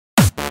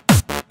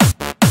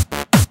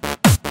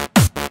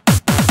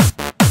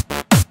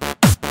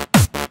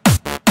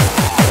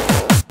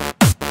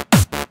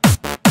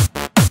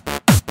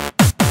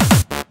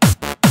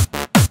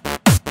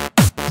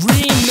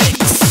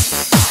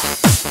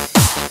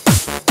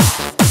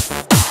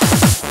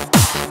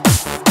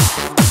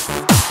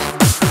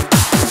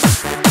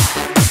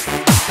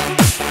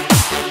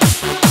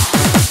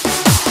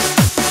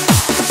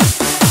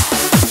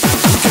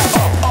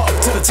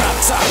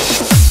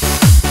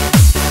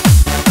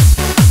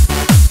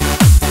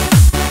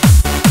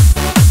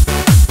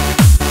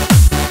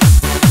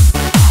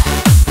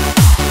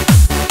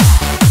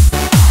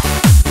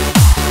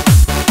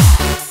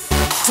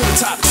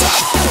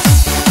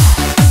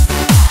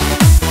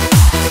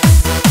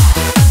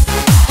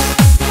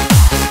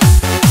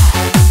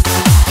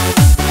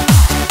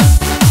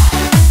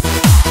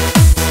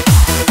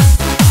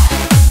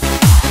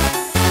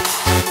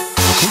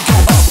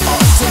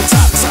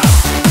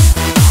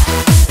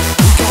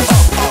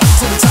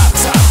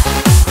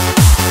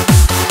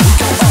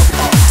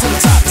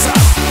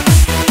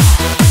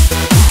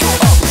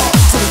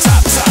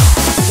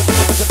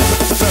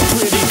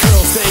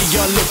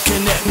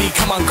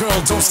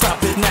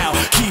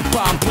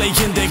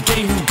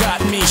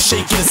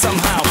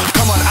somehow.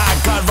 Come on, I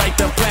got right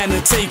the plan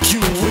to take you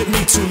with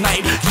me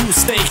tonight. You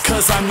stay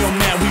cause I'm your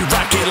man, we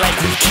rock it like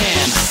we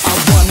can. I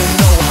wanna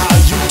know how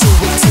you do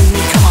it to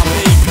me. Come on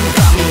babe, you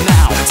got me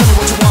now. Tell me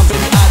what you want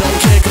baby, I don't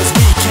care cause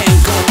we can't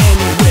go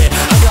anywhere.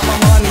 I got my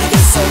money,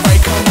 it's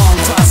alright, come on,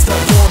 cross the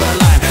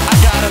borderline. I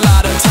got a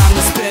lot of time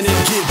to spend and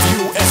give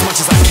you as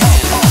much as I can.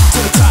 Up to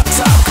the top,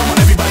 top, come on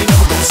everybody,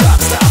 never go stop,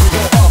 stop. We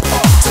go up,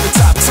 to the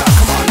top, top,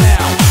 come on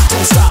now,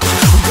 don't stop.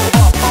 We go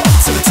up,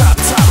 to the top,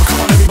 top, come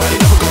on everybody,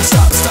 never go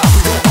stop, stop.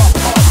 We go up,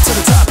 to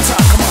the top,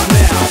 top, come on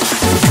now,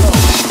 here we go.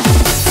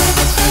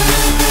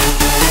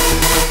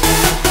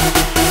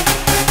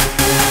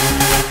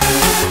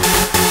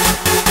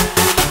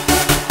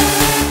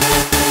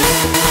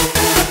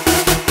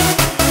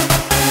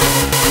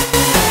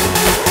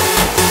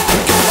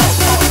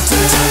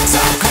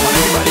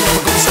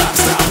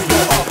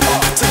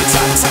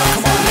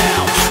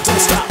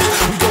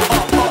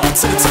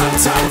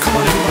 Come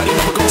on everybody,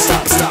 never go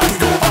stop, stop. We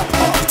go up,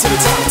 to the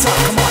top, top,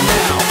 come on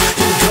now,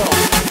 here we go.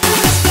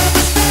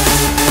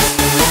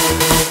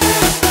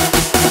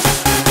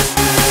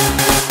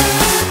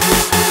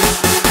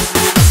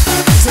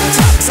 To the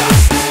top, top,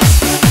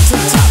 to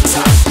the top,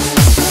 top,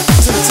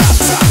 to the top,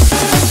 top.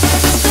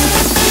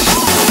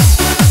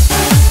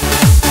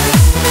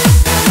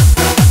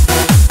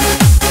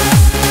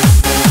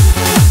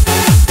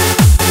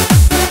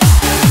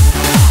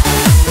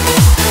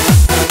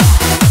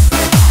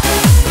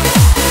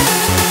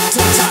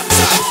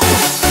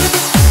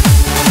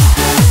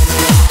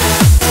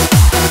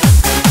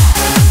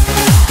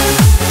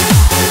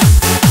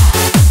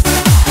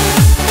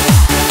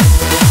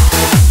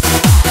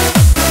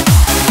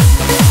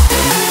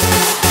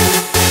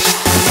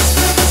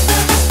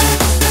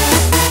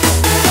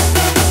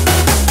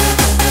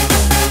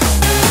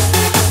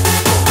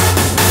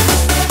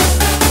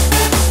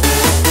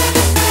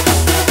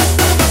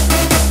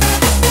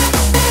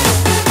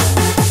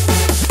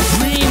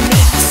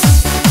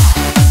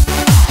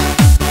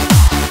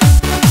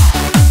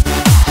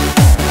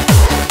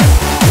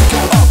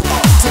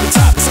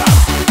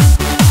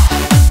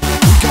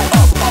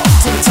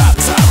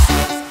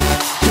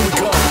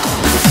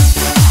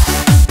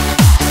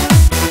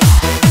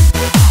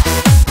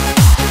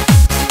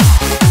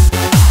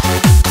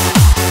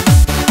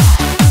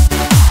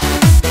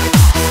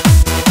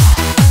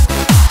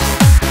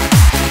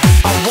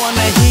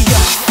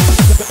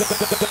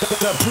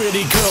 The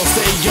pretty girls,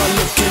 they are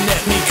looking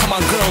at me. Come on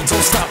girl,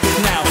 don't stop it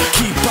now.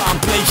 Keep on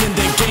playing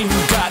the game,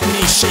 you got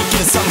me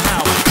shaking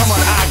somehow. Come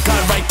on, I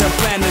got right the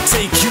plan to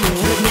take you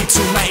with me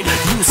tonight.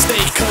 You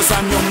stay cause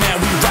I'm your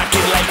man.